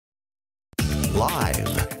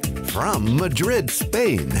Live from Madrid,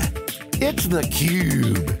 Spain, it's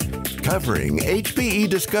theCUBE, covering HPE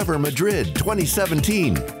Discover Madrid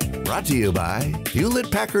 2017. Brought to you by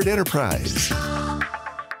Hewlett-Packard Enterprise.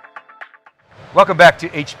 Welcome back to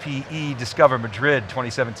HPE Discover Madrid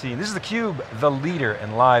 2017. This is theCUBE, the leader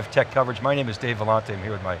in live tech coverage. My name is Dave Vellante. I'm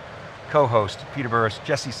here with my co-host, Peter Burris.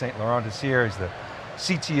 Jesse St. Laurent is here. He's the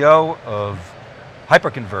CTO of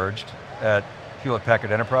Hyperconverged at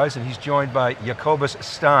Hewlett-Packard Enterprise, and he's joined by Jacobus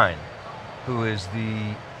Steyn, who is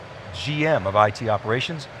the GM of IT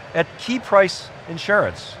operations at KingPrice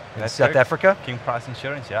Insurance in South Africa. KingPrice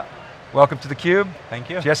Insurance, yeah. Welcome to theCUBE. Thank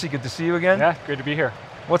you. Jesse, good to see you again. Yeah, great to be here.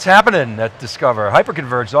 What's happening at Discover?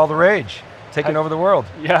 Hyperconverged, all the rage, taking over the world.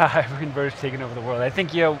 Yeah, Hyperconverged taking over the world. I think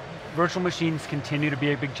virtual machines continue to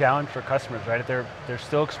be a big challenge for customers, right? They're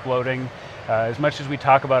still exploding. As much as we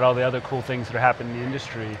talk about all the other cool things that are happening in the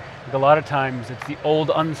industry, like a lot of times it's the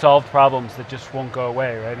old unsolved problems that just won't go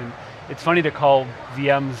away, right? And it's funny to call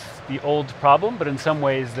VMs the old problem, but in some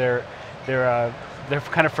ways they're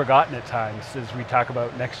kind of forgotten at times as we talk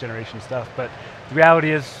about next generation stuff. But the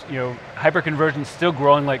reality is, hyperconvergence is still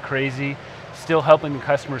growing like crazy, still helping the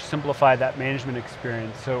customers simplify that management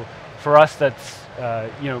experience. So for us, that's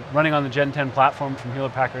running on the Gen 10 platform from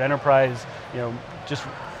Hewlett-Packard Enterprise, just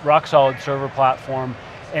rock solid server platform.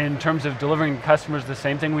 And in terms of delivering to customers, the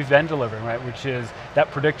same thing we've been delivering, right? Which is that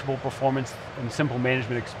predictable performance and simple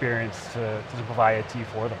management experience to simplify IT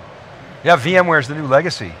for them. Yeah, VMware's the new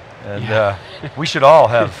legacy. And we should all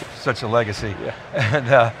have such a legacy. Yeah.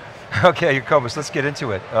 And okay, Jacobus, let's get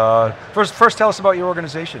into it. First tell us about your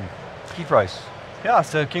organization, KingPrice. Yeah,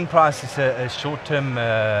 so KingPrice is a short-term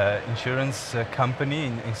insurance company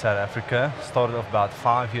in South Africa. Started off about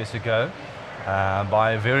 5 years ago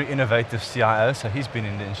by a very innovative CIO. So he's been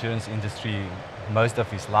in the insurance industry most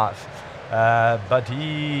of his life. But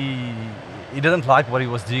he didn't like what he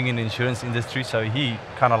was doing in the insurance industry, so he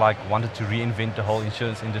kind of wanted to reinvent the whole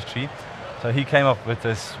insurance industry. So he came up with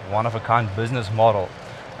this one-of-a-kind business model.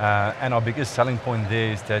 And our biggest selling point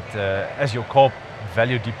there is that as your core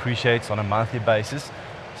value depreciates on a monthly basis,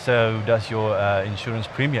 so does your insurance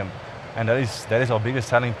premium. And that is our biggest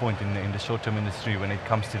selling point in the short-term industry when it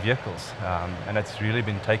comes to vehicles. And that's really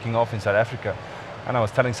been taking off in South Africa. And I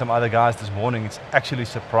was telling some other guys this morning, it's actually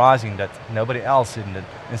surprising that nobody else in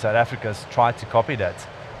South Africa has tried to copy that,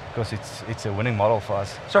 because it's a winning model for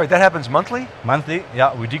us. Sorry, that happens monthly? Monthly,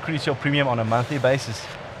 yeah, we decrease your premium on a monthly basis.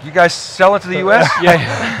 You guys sell it to the US?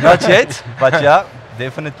 Yeah, not yet, but yeah,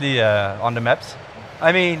 definitely on the maps.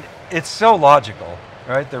 I mean, it's so logical,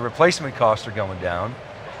 right? The replacement costs are going down,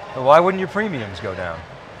 but why wouldn't your premiums go down?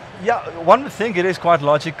 Yeah, one would think it is quite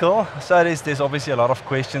logical. So there's obviously a lot of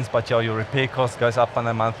questions, but your repair cost goes up on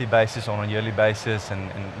a monthly basis, on a yearly basis,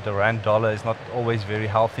 and the rand dollar is not always very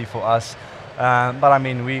healthy for us. But I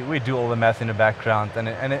mean, we do all the math in the background, and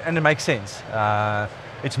it makes sense.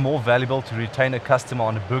 It's more valuable to retain a customer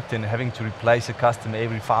on the book than having to replace a customer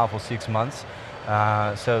every 5 or 6 months.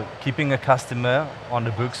 So keeping a customer on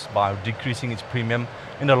the books by decreasing its premium,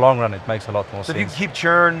 in the long run, it makes a lot more sense. So if you keep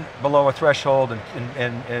churn below a threshold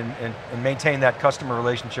and maintain that customer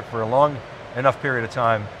relationship for a long enough period of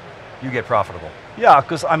time, you get profitable. Yeah,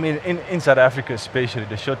 because I mean, in South Africa especially,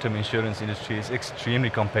 the short-term insurance industry is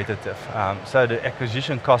extremely competitive. So the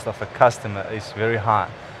acquisition cost of a customer is very high.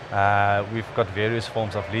 We've got various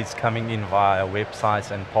forms of leads coming in via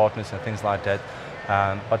websites and partners and things like that.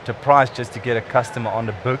 But the price just to get a customer on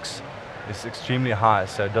the books is extremely high.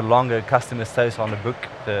 So the longer a customer stays on the book,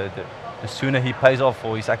 the sooner he pays off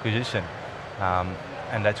for his acquisition.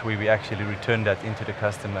 And that's where we actually return that into the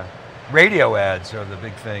customer. Radio ads are the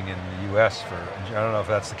big thing in the US I don't know if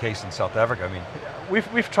that's the case in South Africa. I mean,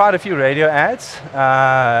 we've tried a few radio ads.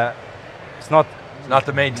 It's not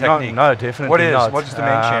the main technique. No, definitely not. What is the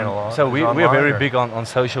main channel? So we are very big on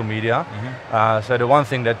social media. Mm-hmm. So the one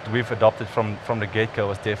thing that we've adopted from the get-go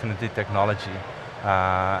was definitely technology.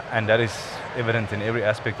 And that is evident in every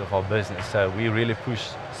aspect of our business. So we really push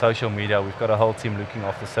social media. We've got a whole team looking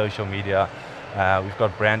after social media. We've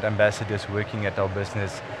got brand ambassadors working at our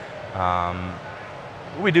business.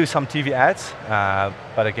 We do some TV ads,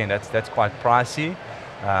 but again, that's quite pricey.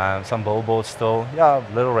 Some billboards still, yeah,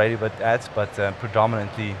 little radio ads, but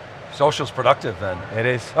predominantly. Social's productive then. It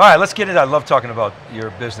is. All right, let's get into it. I love talking about your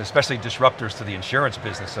business, especially disruptors to the insurance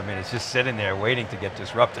business. I mean, it's just sitting there waiting to get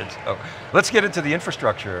disrupted. So let's get into the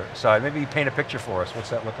infrastructure side. Maybe paint a picture for us. What's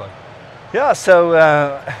that look like? Yeah,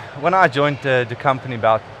 so when I joined the company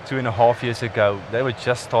about 2.5 years ago, they were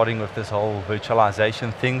just starting with this whole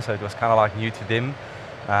virtualization thing, so it was kind of new to them.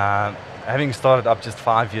 Having started up just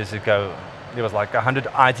 5 years ago, there was like 100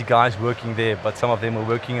 IT guys working there, but some of them were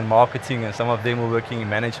working in marketing and some of them were working in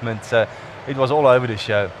management, so it was all over the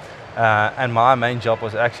show. And my main job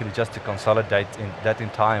was actually just to consolidate in that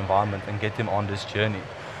entire environment and get them on this journey.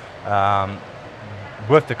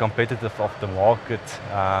 With the competitive of the market,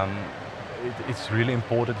 it's really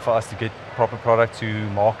important for us to get proper product to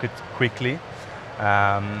market quickly.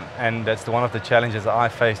 And that's one of the challenges I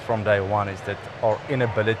faced from day one, is that our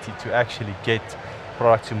inability to actually get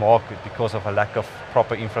product to market because of a lack of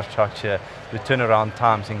proper infrastructure, the turnaround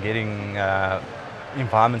times in getting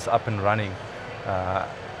environments up and running.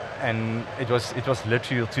 And it was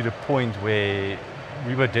literally to the point where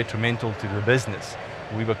we were detrimental to the business.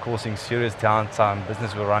 We were causing serious downtime.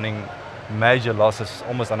 Business were running major losses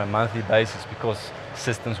almost on a monthly basis because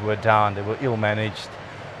systems were down, they were ill managed.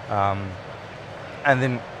 And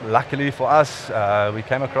then luckily for us, we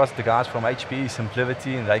came across the guys from HPE,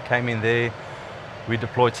 SimpliVity, and they came in there. We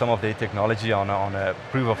deployed some of their technology on a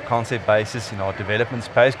proof of concept basis in our development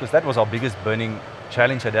space, because that was our biggest burning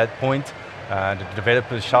challenge at that point. The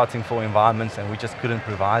developers shouting for environments and we just couldn't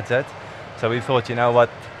provide that. So we thought, you know what,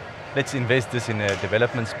 let's invest this in a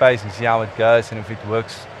development space and see how it goes, and if it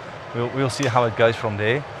works, we'll see how it goes from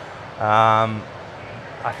there.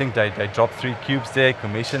 I think they dropped 3 cubes there,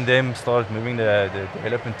 commissioned them, started moving the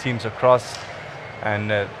development teams across,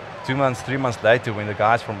 and 2 months, 3 months later, when the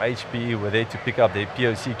guys from HPE were there to pick up their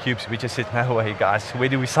POC cubes, we just said, no way guys, where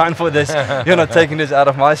do we sign for this? You're not taking this out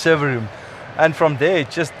of my server room. And from there,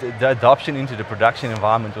 just the adoption into the production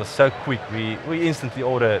environment was so quick. We instantly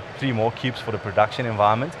ordered 3 more cubes for the production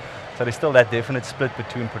environment. So there's still that definite split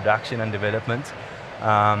between production and development.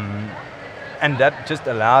 And that just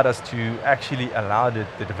allowed us to actually allow the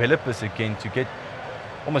developers again to get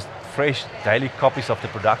almost fresh daily copies of the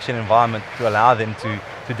production environment, to allow them to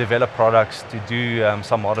develop products, to do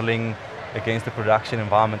some modeling against the production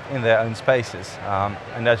environment in their own spaces.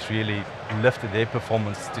 And that's really lifted their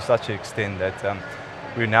performance to such an extent that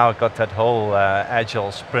we've now got that whole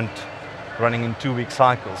agile sprint running in 2-week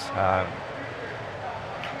cycles.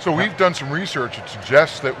 So we've done some research that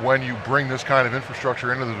suggests that when you bring this kind of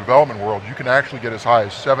infrastructure into the development world, you can actually get as high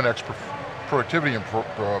as 7x productivity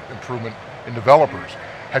improvement in developers.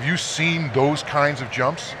 Have you seen those kinds of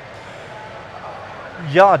jumps?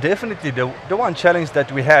 Yeah, definitely. The one challenge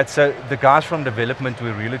that we had, so the guys from development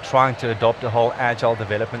were really trying to adopt the whole agile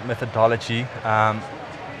development methodology,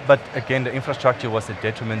 but again, the infrastructure was a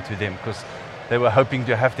detriment to them, because they were hoping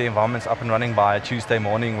to have their environments up and running by a Tuesday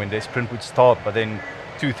morning when their sprint would start, but then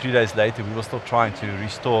 2-3 days later, we were still trying to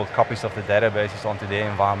restore copies of the databases onto their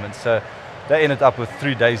environment. So they ended up with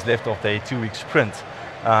 3 days left of their 2-week sprint.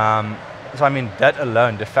 So I mean, that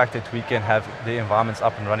alone, the fact that we can have the environments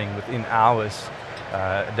up and running within hours,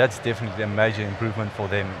 that's definitely a major improvement for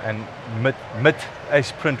them. And mid a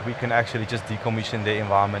sprint, we can actually just decommission their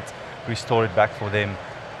environment, restore it back for them.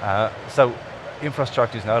 So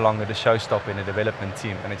infrastructure is no longer the showstopper in the development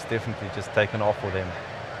team, and it's definitely just taken off for them.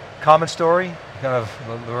 Common story, kind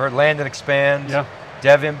of land and expand, yeah.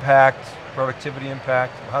 Dev impact, productivity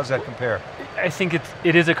impact. How does that compare? I think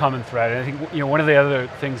it is a common thread. I think one of the other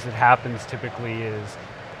things that happens typically is,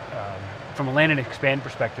 from a land and expand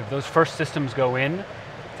perspective, those first systems go in,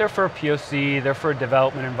 they're for a POC, they're for a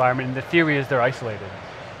development environment, and the theory is they're isolated.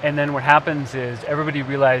 And then what happens is everybody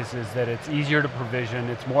realizes that it's easier to provision,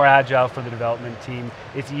 it's more agile for the development team,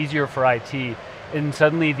 it's easier for IT, and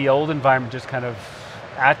suddenly the old environment just kind of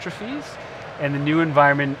atrophies, and the new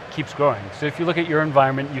environment keeps growing. So if you look at your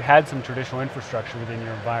environment, you had some traditional infrastructure within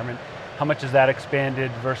your environment. How much has that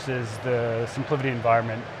expanded versus the SimpliVity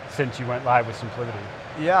environment since you went live with SimpliVity?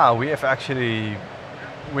 Yeah,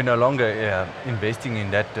 we're no longer investing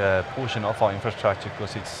in that portion of our infrastructure,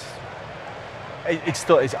 because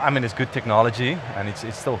it's good technology and it's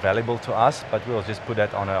still valuable to us, but we'll just put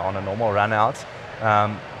that on a normal run out.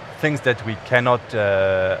 Things that we cannot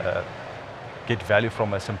get value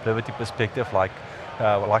from a SimpliVity perspective, like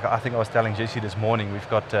I think I was telling Jesse this morning, we've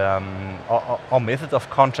got our method of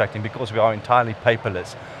contracting, because we are entirely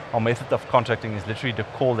paperless. Our method of contracting is literally the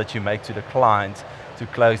call that you make to the client to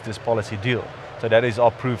close this policy deal. So that is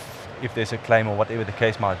our proof if there's a claim or whatever the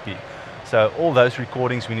case might be. So all those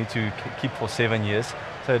recordings we need to keep for 7 years.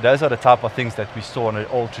 So those are the type of things that we store on an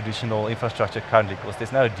old traditional infrastructure currently, because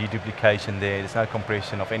there's no deduplication there, there's no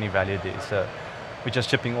compression of any value there. So we're just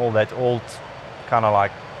shipping all that old, kind of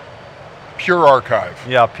like pure archive.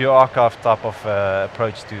 Yeah, pure archive type of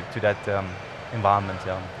approach to that environment.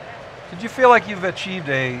 Yeah. Did you feel like you've achieved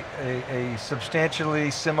a substantially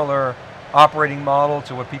similar operating model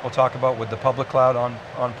to what people talk about with the public cloud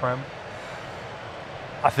on-prem?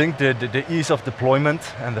 I think the ease of deployment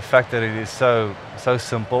and the fact that it is so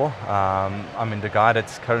simple. I mean, the guy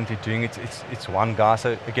that's currently doing it, it's one guy.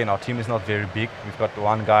 So again, our team is not very big. We've got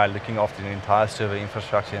one guy looking after the entire server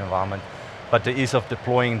infrastructure environment. But the ease of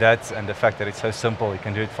deploying that and the fact that it's so simple, you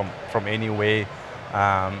can do it from anywhere.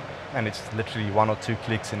 And it's literally 1 or 2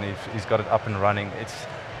 clicks and he's got it up and running.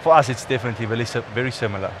 For us, it's definitely very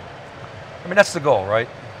similar. I mean, that's the goal, right?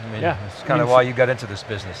 I mean, yeah. It's kind of why you got into this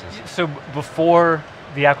business. So before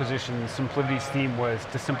the acquisition, SimpliVity's theme was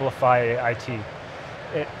to simplify IT.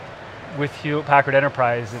 With Hewlett Packard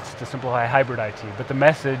Enterprise, it's to simplify hybrid IT, but the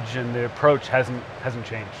message and the approach hasn't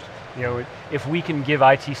changed. You know, if we can give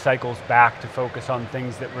IT cycles back to focus on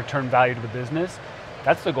things that return value to the business,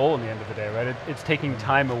 that's the goal in the end of the day, right? It's taking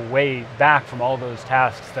time away back from all those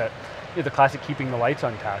tasks that, you know, the classic keeping the lights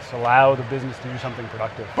on tasks, allow the business to do something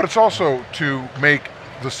productive. But it's also to make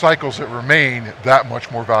the cycles that remain that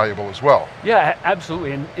much more valuable as well. Yeah,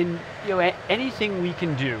 absolutely, and you know, anything we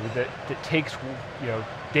can do that takes, you know,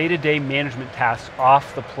 day-to-day management tasks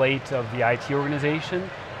off the plate of the IT organization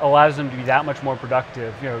allows them to be that much more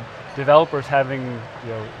productive. You know, developers having, you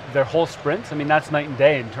know, their whole sprints, I mean, that's night and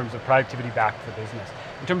day in terms of productivity back to the business.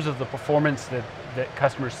 In terms of the performance that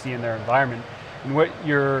customers see in their environment, and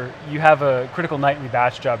you have a critical nightly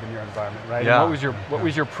batch job in your environment, right? Yeah. And what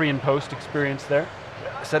was your pre and post experience there?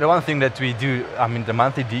 So the one thing that we do, I mean, the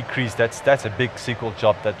monthly decrease, that's a big SQL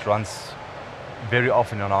job that runs very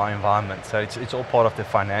often in our environment. So it's all part of the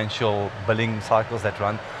financial billing cycles that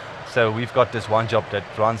run. So we've got this one job that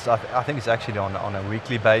runs, I think it's actually on a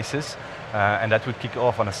weekly basis, and that would kick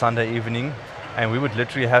off on a Sunday evening, and we would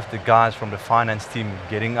literally have the guys from the finance team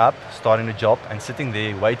getting up, starting the job, and sitting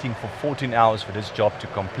there waiting for 14 hours for this job to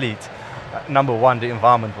complete. Number one, the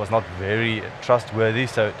environment was not very trustworthy,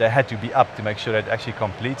 so they had to be up to make sure that it actually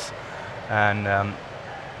completes. And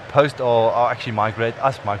post or actually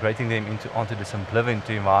migrating them onto the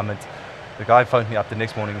SimpliVity environment, the guy phoned me up the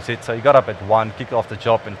next morning and said, so you got up at 1, kicked off the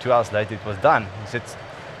job, and 2 hours later it was done. He said,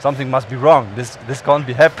 something must be wrong, this can't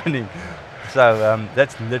be happening. So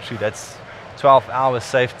that's 12 hours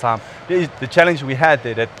saved time. The challenge we had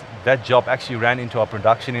there, that job actually ran into our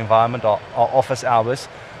production environment, our office hours.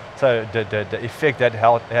 So the effect that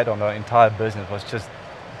had on our entire business was just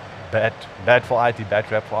bad for IT,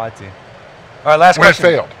 bad rap for IT. All right, last question.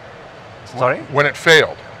 When it failed. Sorry? When it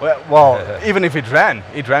failed. Well, even if it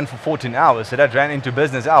ran for 14 hours, so that ran into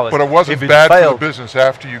business hours. But it wasn't bad for the business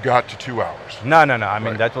after you got to 2 hours. No. I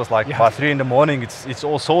mean, that was like by 3 in the morning, it's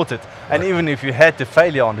all sorted. And even if you had the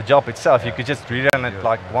failure on the job itself, you could just rerun it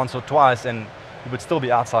like once or twice and you would still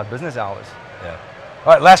be outside business hours. Yeah.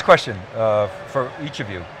 All right, last question for each of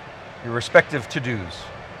you. Your respective to-dos.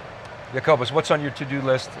 Jacobus, what's on your to-do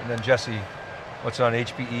list? And then Jesse, what's on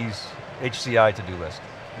HPE's HCI to-do list?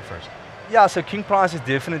 You first. Yeah, so KingPrice is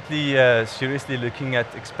definitely seriously looking at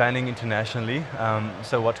expanding internationally.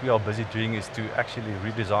 So what we are busy doing is to actually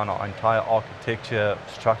redesign our entire architecture,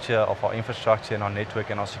 structure of our infrastructure and our network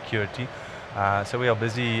and our security. So we are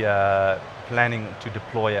busy planning to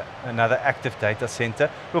deploy another active data center.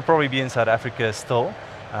 We'll probably be in South Africa still,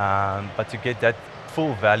 but to get that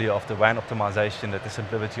full value of the WAN optimization that the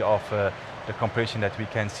SimpliVity offer, the compression that we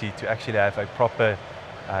can see, to actually have a proper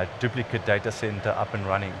duplicate data center up and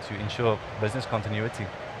running to ensure business continuity.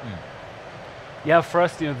 Yeah, for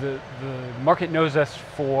us, you know, the market knows us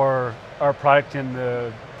for our product in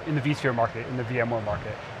the vSphere market, in the VMware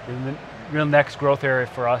market. And the real next growth area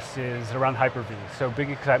for us is around Hyper-V. So big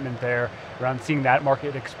excitement there around seeing that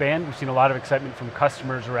market expand. We've seen a lot of excitement from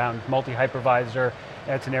customers around multi-hypervisor.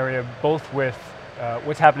 It's an area both with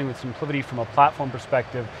what's happening with SimpliVity from a platform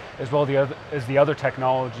perspective, as well as the other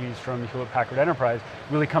technologies from Hewlett Packard Enterprise,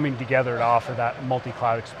 really coming together to offer that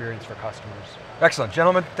multi-cloud experience for customers. Excellent,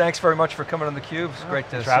 gentlemen, thanks very much for coming on theCUBE. It's great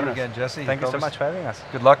to see you again, Jesse. Thank you so much for having us.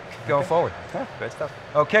 Good luck going forward. Yeah, great stuff.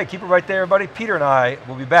 Okay, keep it right there, everybody. Peter and I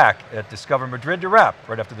will be back at Discover Madrid to wrap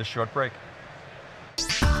right after this short break.